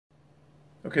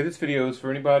Okay, this video is for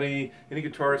anybody, any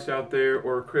guitarist out there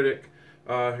or a critic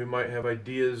who might have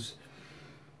ideas,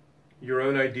 your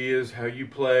own ideas, how you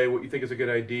play, what you think is a good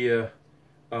idea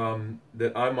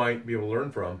that I might be able to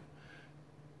learn from.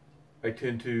 I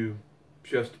tend to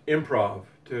just improv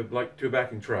to a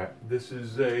backing track. This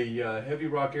is a heavy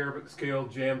rock Arabic scale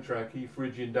jam track, E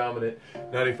Phrygian dominant,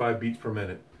 95 beats per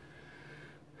minute.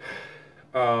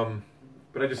 But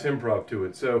I just improv to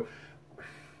it. So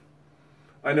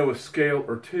I know a scale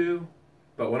or two,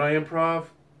 but when I improv,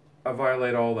 I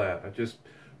violate all that. I just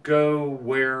go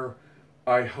where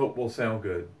I hope will sound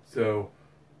good. So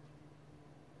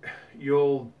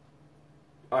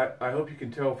I hope you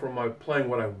can tell from my playing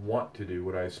what I want to do,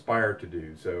 what I aspire to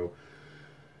do. So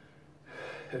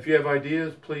if you have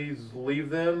ideas, please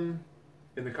leave them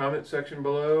in the comment section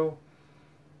below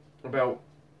about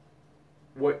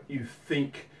what you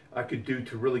think I could do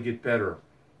to really get better.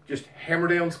 Just hammer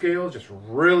down scales, just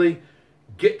really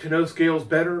get to know scales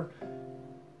better,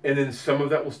 and then some of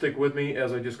that will stick with me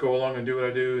as I just go along and do what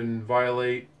I do and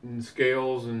violate in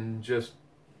scales and just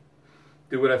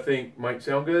do what I think might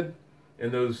sound good,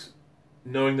 and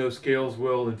knowing those scales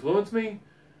will influence me,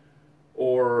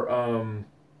 or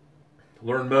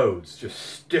learn modes, just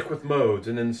stick with modes,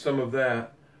 and then some of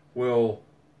that will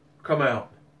come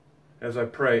out as I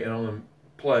play and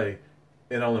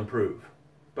I'll improve.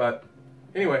 But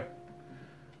anyway,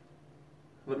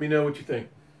 let me know what you think.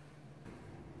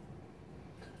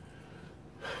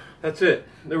 That's it.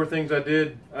 There were things I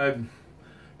didn't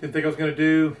think I was going to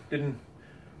do, didn't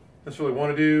necessarily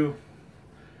want to do.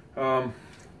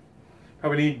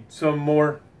 Probably need some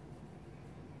more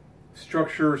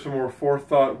structure, some more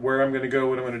forethought where I'm going to go,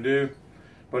 what I'm going to do.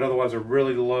 But otherwise, I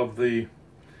really love the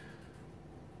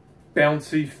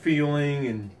bouncy feeling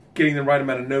and getting the right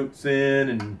amount of notes in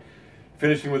and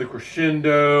finishing with a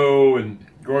crescendo and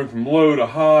going from low to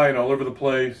high and all over the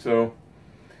place. So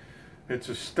it's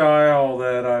a style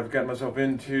that I've got myself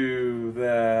into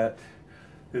that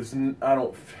is I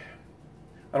don't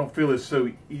feel is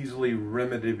so easily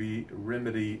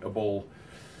remediable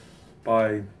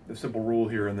by a simple rule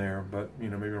here and there. But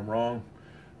maybe I'm wrong.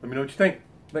 Let me know what you think.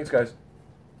 Thanks, guys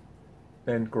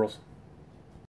and girls.